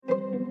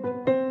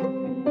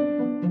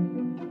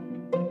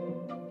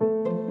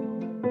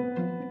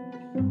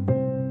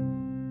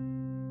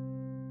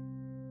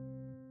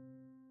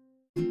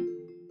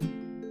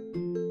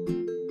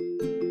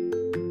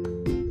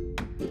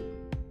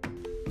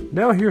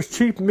now here's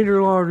Chief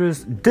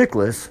Meteorologist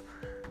Dickless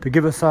to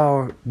give us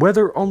our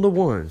weather on the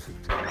ones.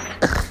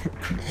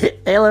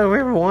 Hello,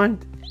 everyone.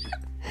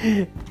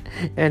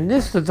 And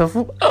this is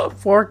the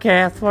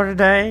forecast for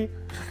today.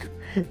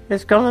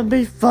 It's gonna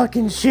be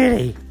fucking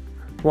shitty.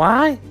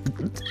 Why?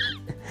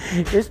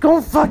 It's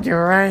gonna fucking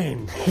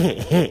rain.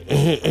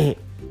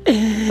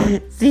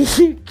 See,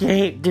 you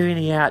can't do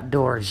any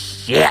outdoor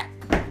shit.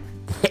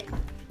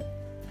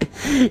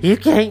 You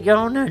can't go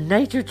on a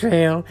nature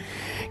trail,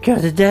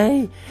 cause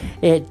today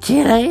at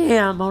 10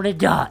 a.m. on the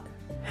dot,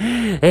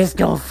 it's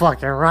gonna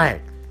fucking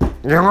rain.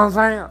 You know what I'm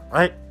saying?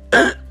 Like,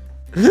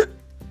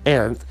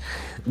 and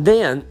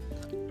then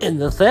in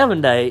the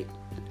 7 day,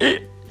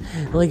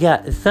 we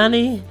got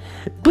sunny,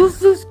 blue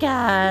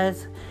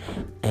skies,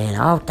 and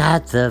all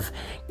types of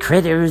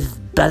critters,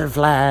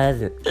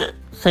 butterflies, and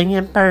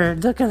singing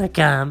birds are gonna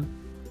come.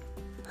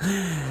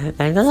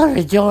 And gonna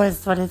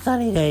rejoice for the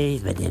sunny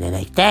days, but then the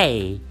next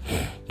day,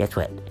 guess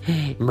what?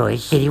 More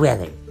shitty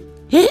weather.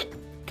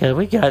 Cause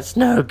we got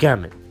snow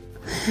coming.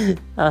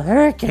 A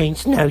hurricane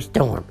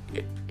snowstorm.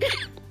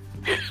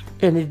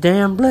 And the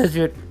damn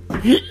blizzard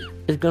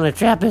is gonna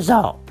trap us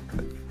all.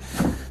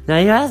 Now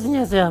you're asking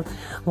yourself,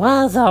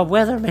 why has our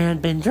weatherman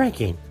been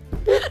drinking?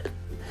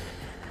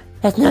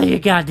 That's none of your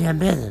goddamn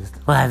business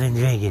why I've been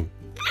drinking.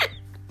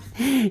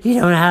 You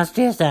don't know how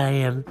stressed I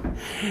am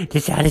to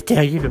try to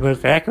tell you the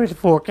most accurate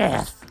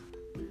forecast.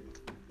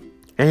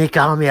 And you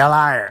call me a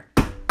liar.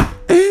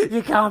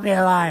 You call me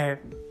a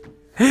liar.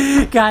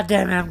 God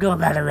damn it, I'm going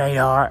by the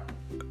radar.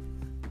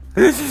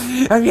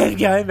 I'm just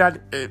going by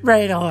the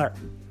radar.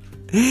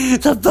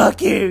 So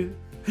fuck you.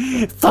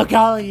 Fuck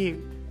all of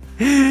you.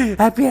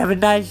 Hope you have a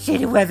nice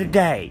shitty weather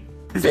day.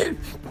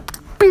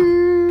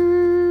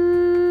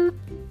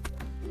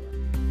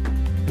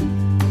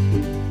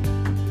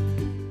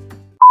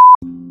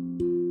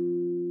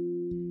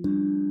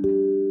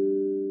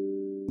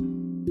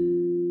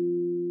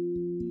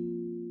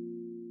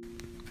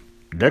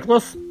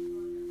 Dickless?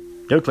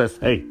 Dickless,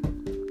 hey.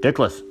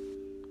 Dickless.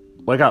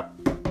 Wake up.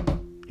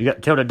 You got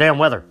to tell the damn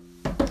weather.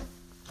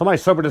 Somebody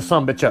sober this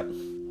son bitch up.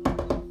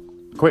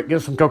 Quick,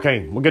 get some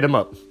cocaine. We'll get him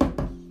up.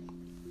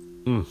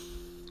 Ew.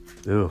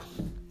 I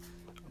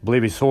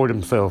believe he soiled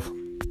himself.